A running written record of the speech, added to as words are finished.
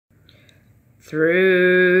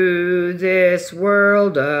through this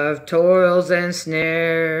world of toils and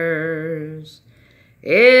snares.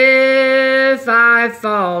 If I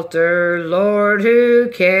falter, Lord, who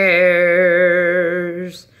cares?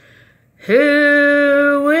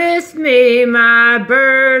 Who with me my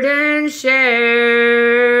burden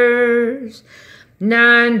shares?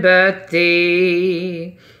 None but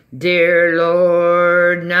thee, dear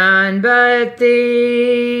Lord, none but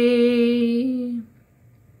thee.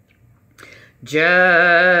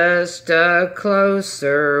 Just a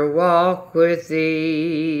closer walk with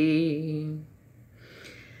thee.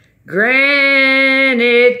 Grant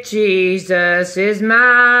it, Jesus, is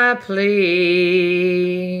my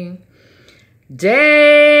plea.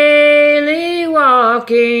 Daily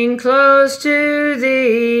walking close to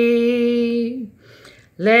thee.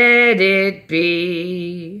 Let it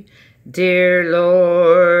be, dear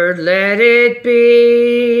Lord, let it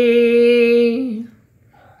be.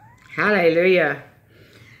 Hallelujah.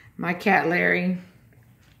 My cat Larry,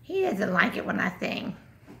 he doesn't like it when I sing.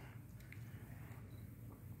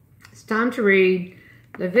 It's time to read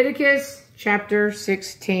Leviticus chapter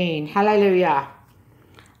 16. Hallelujah.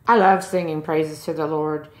 I love singing praises to the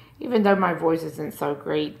Lord, even though my voice isn't so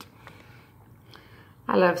great.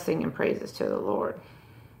 I love singing praises to the Lord.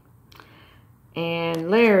 And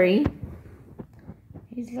Larry,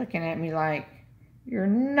 he's looking at me like, you're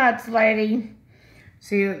nuts, lady.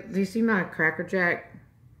 See, do you see my Cracker Jack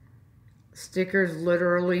stickers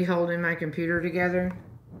literally holding my computer together?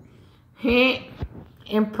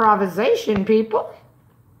 Improvisation, people.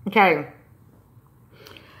 Okay.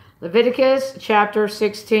 Leviticus chapter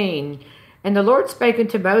 16. And the Lord spake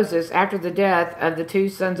unto Moses after the death of the two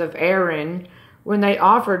sons of Aaron, when they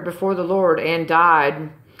offered before the Lord and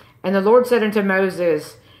died. And the Lord said unto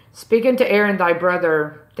Moses, Speak unto Aaron thy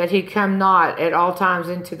brother, that he come not at all times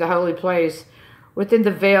into the holy place, within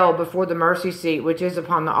the veil before the mercy seat which is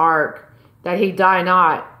upon the ark, that he die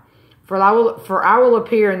not. For I will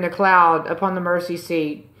appear in the cloud upon the mercy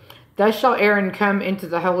seat. Thus shall Aaron come into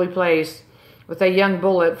the holy place with a young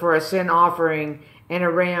bullock for a sin offering, and a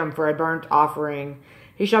ram for a burnt offering.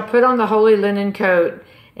 He shall put on the holy linen coat,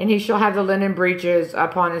 and he shall have the linen breeches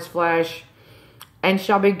upon his flesh, and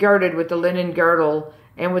shall be girded with the linen girdle,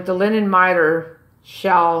 and with the linen mitre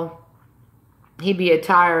shall he be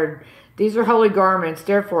attired. These are holy garments,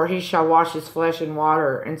 therefore he shall wash his flesh in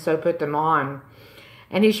water, and so put them on.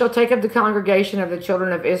 And he shall take of the congregation of the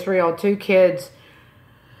children of Israel 2 kids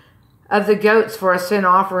of the goats for a sin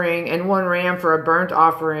offering, and 1 ram for a burnt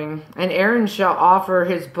offering. And Aaron shall offer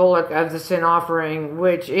his bullock of the sin offering,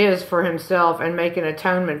 which is for himself, and make an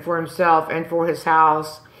atonement for himself and for his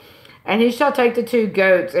house. And he shall take the 2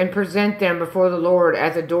 goats, and present them before the Lord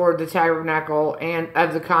at the door of the tabernacle and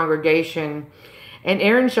of the congregation. And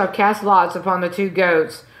Aaron shall cast lots upon the 2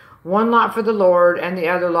 goats, 1 lot for the Lord, and the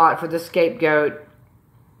other lot for the scapegoat.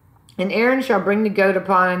 And Aaron shall bring the goat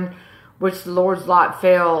upon which the Lord's lot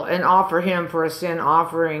fell, and offer him for a sin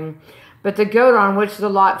offering. But the goat on which the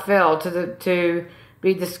lot fell to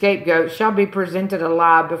be the scapegoat shall be presented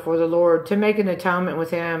alive before the Lord, to make an atonement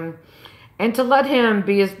with him, and to let him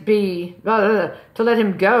let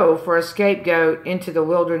him go for a scapegoat into the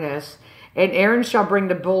wilderness. And Aaron shall bring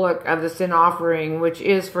the bullock of the sin offering, which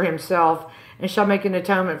is for himself, and shall make an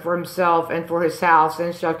atonement for himself and for his house,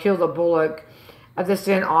 and shall kill the bullock of the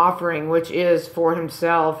sin offering, which is for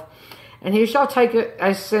himself. And he shall take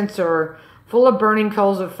a censer full of burning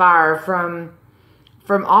coals of fire from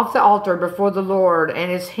off the altar before the Lord,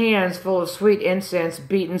 and his hands full of sweet incense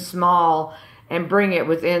beaten small, and bring it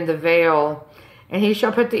within the veil. And he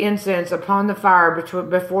shall put the incense upon the fire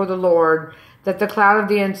before the Lord, that the cloud of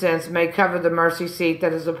the incense may cover the mercy seat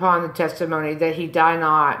that is upon the testimony, that he die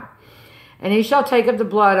not. And he shall take of the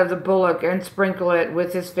blood of the bullock, and sprinkle it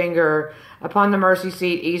with his finger upon the mercy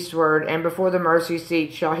seat eastward, and before the mercy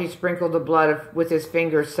seat shall he sprinkle the blood with his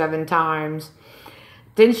finger 7 times.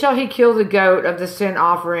 Then shall he kill the goat of the sin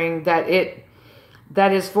offering that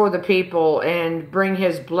is for the people, and bring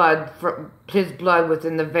his blood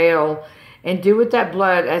within the veil, and do with that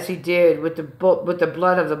blood as he did with the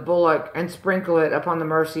blood of the bullock, and sprinkle it upon the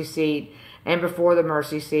mercy seat and before the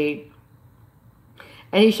mercy seat.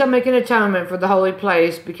 And he shall make an atonement for the holy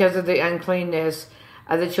place because of the uncleanness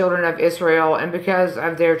of the children of Israel, and because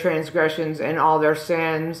of their transgressions and all their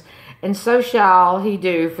sins. And so shall he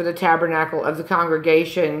do for the tabernacle of the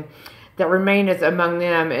congregation that remaineth among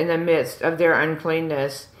them in the midst of their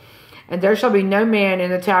uncleanness. And there shall be no man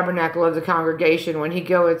in the tabernacle of the congregation when he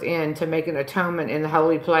goeth in to make an atonement in the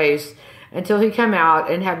holy place, until he come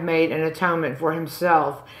out and have made an atonement for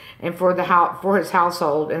himself, and for his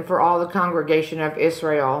household, and for all the congregation of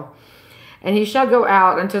Israel. And he shall go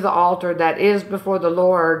out unto the altar that is before the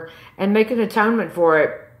Lord, and make an atonement for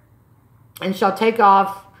it, and shall take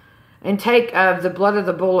of the blood of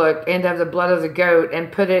the bullock and of the blood of the goat,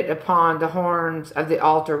 and put it upon the horns of the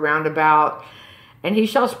altar round about. And he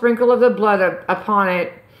shall sprinkle of the blood upon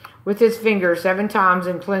it with his finger 7 times,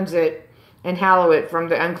 and cleanse it, and hallow it from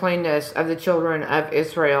the uncleanness of the children of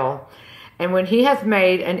Israel. And when he hath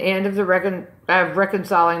made an end of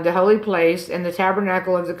reconciling the holy place and the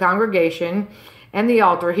tabernacle of the congregation and the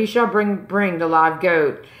altar, he shall bring the live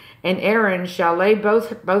goat. And Aaron shall lay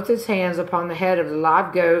both his hands upon the head of the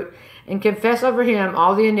live goat, and confess over him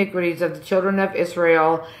all the iniquities of the children of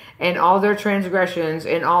Israel, and all their transgressions,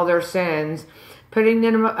 and all their sins, putting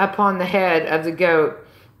them upon the head of the goat,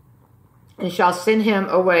 and shall send him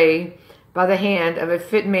away by the hand of a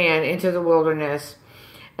fit man into the wilderness.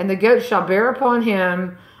 And the goat shall bear upon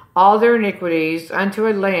him all their iniquities unto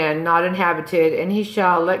a land not inhabited, and he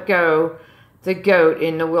shall let go the goat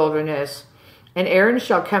in the wilderness. And Aaron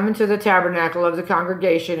shall come into the tabernacle of the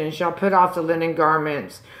congregation, and shall put off the linen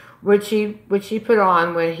garments, which he put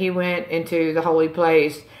on when he went into the holy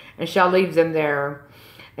place, and shall leave them there.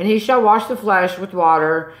 And he shall wash the flesh with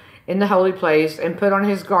water in the holy place, and put on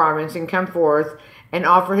his garments, and come forth, and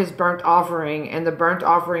offer his burnt offering, and the burnt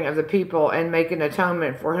offering of the people, and make an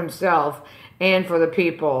atonement for himself and for the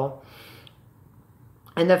people.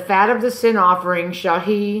 And the fat of the sin offering shall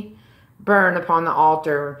he burn upon the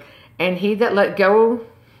altar. And he that let go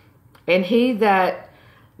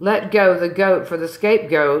the goat for the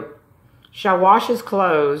scapegoat shall wash his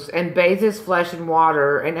clothes, and bathe his flesh in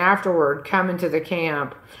water, and afterward come into the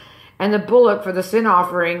camp. And the bullock for the sin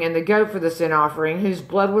offering, and the goat for the sin offering, whose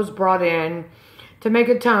blood was brought in to make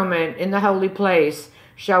atonement in the holy place,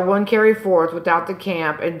 shall one carry forth without the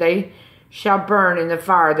camp, and they shall burn in the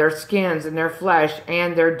fire their skins and their flesh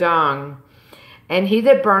and their dung. And he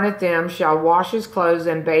that burneth them shall wash his clothes,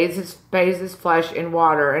 and bathe his flesh in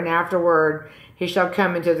water, and afterward he shall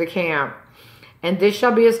come into the camp. And this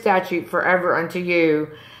shall be a statute forever unto you,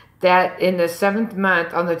 that in the 7th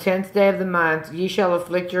month, on the 10th day of the month, ye shall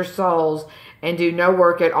afflict your souls, and do no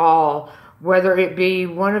work at all, whether it be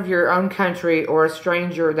one of your own country, or a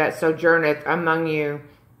stranger that sojourneth among you.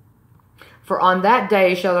 For on that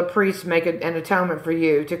day shall the priest make an atonement for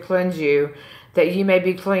you, to cleanse you, that ye may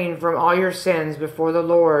be clean from all your sins before the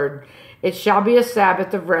Lord. It shall be a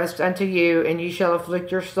Sabbath of rest unto you, and ye shall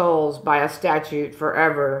afflict your souls by a statute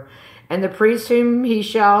forever. And the priest whom he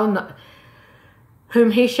shall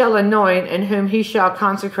anoint, and whom he shall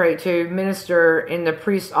consecrate to minister in the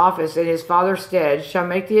priest's office in his father's stead, shall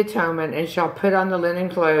make the atonement, and shall put on the linen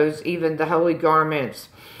clothes, even the holy garments.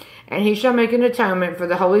 And he shall make an atonement for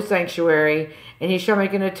the holy sanctuary, and he shall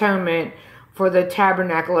make an atonement for the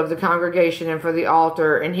tabernacle of the congregation, and for the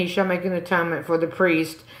altar, and he shall make an atonement for the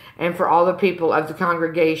priest, and for all the people of the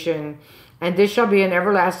congregation. And this shall be an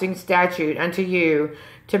everlasting statute unto you,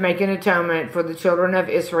 to make an atonement for the children of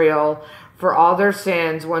Israel for all their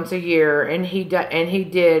sins once a year. And he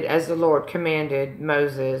did as the Lord commanded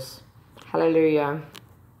Moses. Hallelujah.